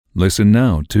Listen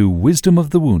now to Wisdom of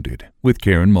the Wounded with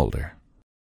Karen Mulder.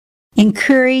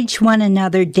 Encourage one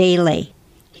another daily.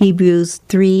 Hebrews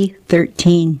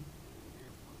 3:13.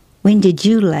 When did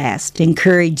you last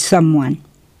encourage someone?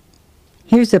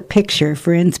 Here's a picture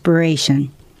for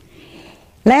inspiration.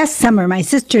 Last summer, my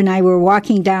sister and I were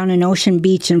walking down an ocean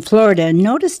beach in Florida and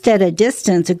noticed at a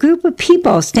distance a group of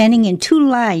people standing in two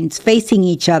lines facing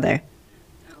each other.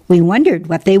 We wondered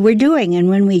what they were doing, and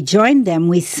when we joined them,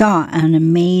 we saw an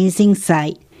amazing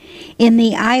sight. In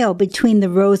the aisle between the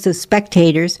rows of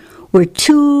spectators were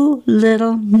two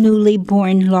little newly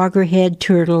born loggerhead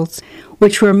turtles,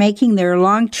 which were making their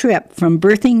long trip from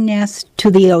birthing nest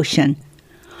to the ocean.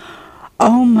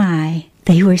 Oh my,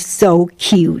 they were so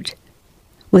cute.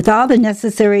 With all the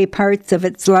necessary parts of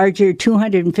its larger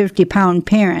 250-pound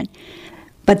parent,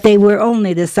 but they were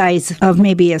only the size of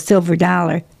maybe a silver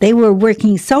dollar. They were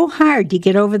working so hard to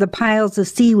get over the piles of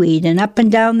seaweed and up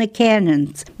and down the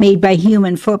canyons made by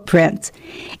human footprints.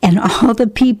 And all the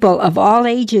people of all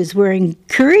ages were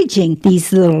encouraging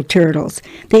these little turtles.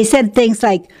 They said things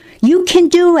like, "You can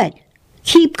do it.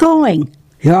 Keep going.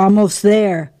 You're almost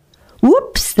there.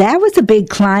 Whoops, that was a big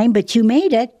climb, but you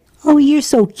made it. Oh, you're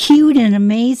so cute and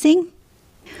amazing."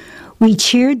 We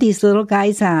cheered these little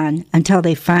guys on until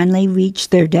they finally reached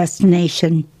their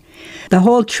destination. The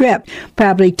whole trip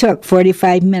probably took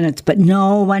 45 minutes, but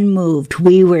no one moved.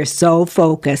 We were so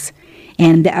focused,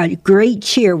 and a great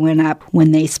cheer went up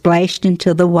when they splashed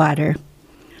into the water.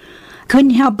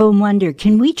 Couldn't help but wonder,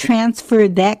 can we transfer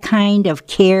that kind of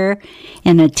care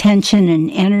and attention and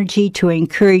energy to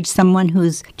encourage someone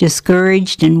who's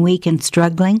discouraged and weak and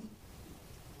struggling?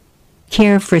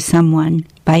 Care for someone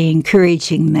by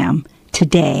encouraging them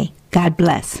today. God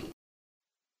bless.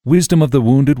 Wisdom of the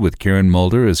Wounded with Karen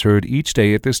Mulder is heard each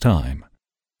day at this time.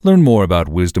 Learn more about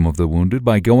Wisdom of the Wounded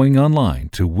by going online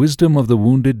to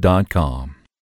wisdomofthewounded.com.